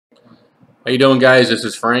How you doing, guys? This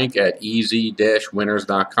is Frank at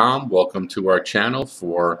easy-winners.com. Welcome to our channel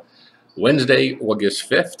for Wednesday, August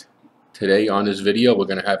 5th. Today on this video, we're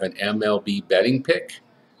going to have an MLB betting pick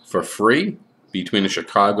for free between the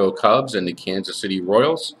Chicago Cubs and the Kansas City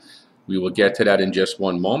Royals. We will get to that in just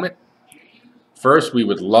one moment. First, we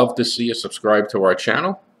would love to see you subscribe to our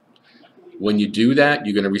channel. When you do that,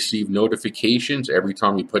 you're going to receive notifications every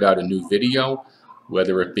time we put out a new video,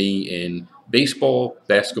 whether it be in baseball,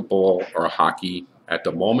 basketball, or hockey. At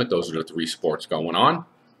the moment, those are the three sports going on.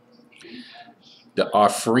 There are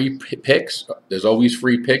free picks. There's always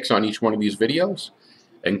free picks on each one of these videos.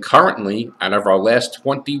 And currently, out of our last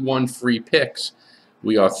 21 free picks,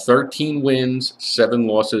 we are 13 wins, 7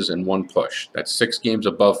 losses, and 1 push. That's 6 games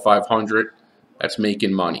above 500. That's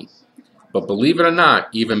making money. But believe it or not,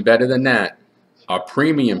 even better than that, our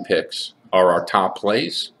premium picks are our top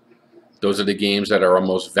plays. Those are the games that are our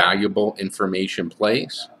most valuable information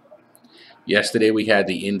plays. Yesterday we had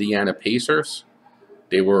the Indiana Pacers.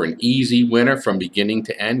 They were an easy winner from beginning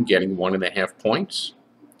to end, getting 1.5 points.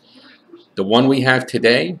 The one we have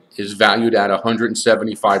today is valued at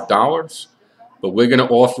 $175, but we're going to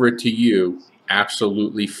offer it to you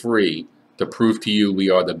absolutely free to prove to you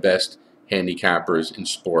we are the best handicappers in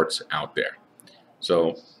sports out there.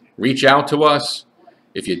 So reach out to us.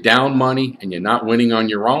 If you're down money and you're not winning on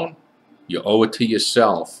your own, you owe it to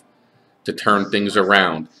yourself to turn things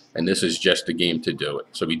around, and this is just the game to do it.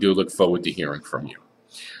 So we do look forward to hearing from you.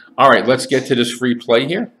 All right, let's get to this free play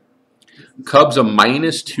here. Cubs are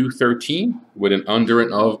minus 213 with an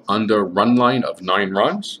under run line of 9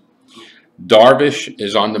 runs. Darvish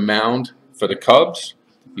is on the mound for the Cubs.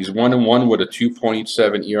 He's 1-1 with a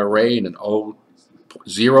 2.7 ERA and an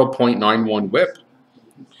 0.91 WHIP.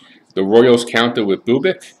 The Royals counter with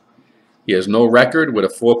Bubic. He has no record with a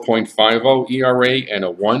 4.50 ERA and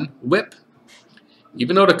a 1 WHIP.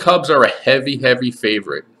 Even though the Cubs are a heavy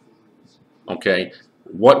favorite, okay,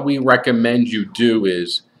 what we recommend you do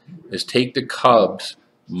is take the Cubs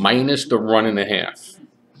minus the 1.5.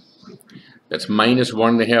 That's minus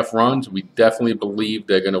 1.5 runs. We definitely believe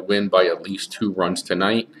they're going to win by at least 2 runs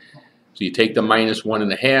tonight. So you take the minus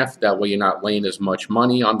 1.5. That way you're not laying as much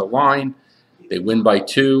money on the line. They win by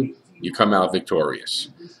 2. You come out victorious.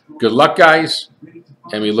 Good luck, guys,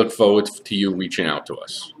 and we look forward to you reaching out to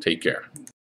us. Take care.